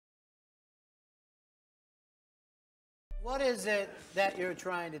What is it that you're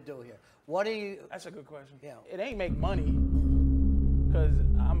trying to do here? What are you... That's a good question. Yeah. It ain't make money, because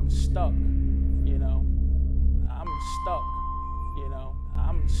I'm stuck, you know? I'm stuck, you know?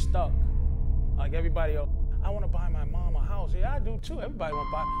 I'm stuck. Like everybody else, I want to buy my mom a house. Yeah, I do too. Everybody want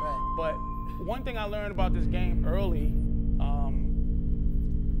to buy. Right. But one thing I learned about this game early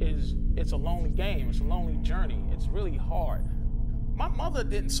is it's a lonely game. It's a lonely journey. It's really hard. My mother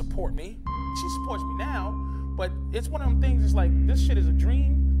didn't support me. She supports me now, but it's one of them things, it's like, this shit is a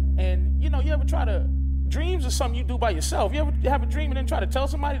dream. And you know, you ever try to, dreams are something you do by yourself. You ever have a dream and then try to tell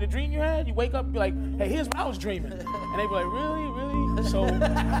somebody the dream you had? You wake up and be like, hey, here's what I was dreaming. And they be like, really, really? So,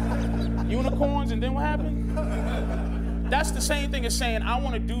 unicorns, and then what happened? That's the same thing as saying, I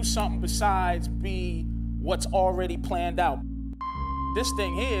want to do something besides be what's already planned out. This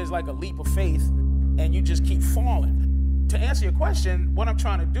thing here is like a leap of faith, and you just keep falling. To answer your question, what I'm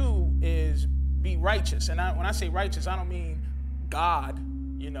trying to do is be righteous. And when I say righteous, I don't mean God,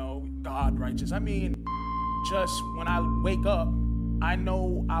 you know, God righteous. I mean, just when I wake up, I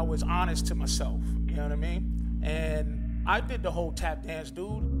know I was honest to myself, you know what I mean? And I did the whole tap dance,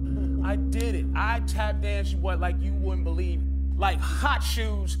 dude. I did it. I tap danced what, like you wouldn't believe, like hot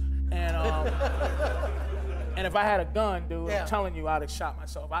shoes, and and if I had a gun, dude, Yeah. I'm telling you, I'd have shot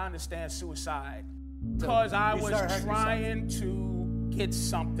myself. I understand suicide because I was trying to get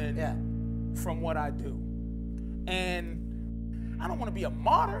something from what I do. And I don't want to be a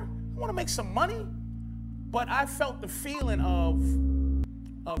martyr. I want to make some money. But I felt the feeling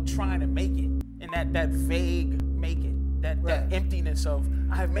of trying to make it, and that vague make it, that emptiness of,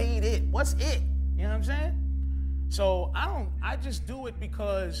 I've made it, what's it? You know what I'm saying? So I just do it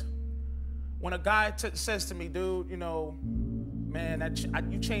because when a guy says to me, dude, you know, man,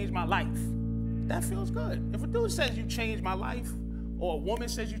 you changed my life, that feels good. If a dude says you changed my life, or a woman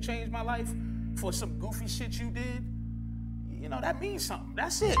says you changed my life for some goofy shit you did, you know, that means something.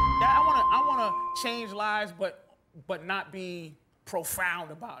 That's it. I wanna change lives, but not be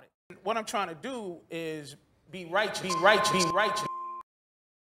profound about it. What I'm trying to do is be righteous.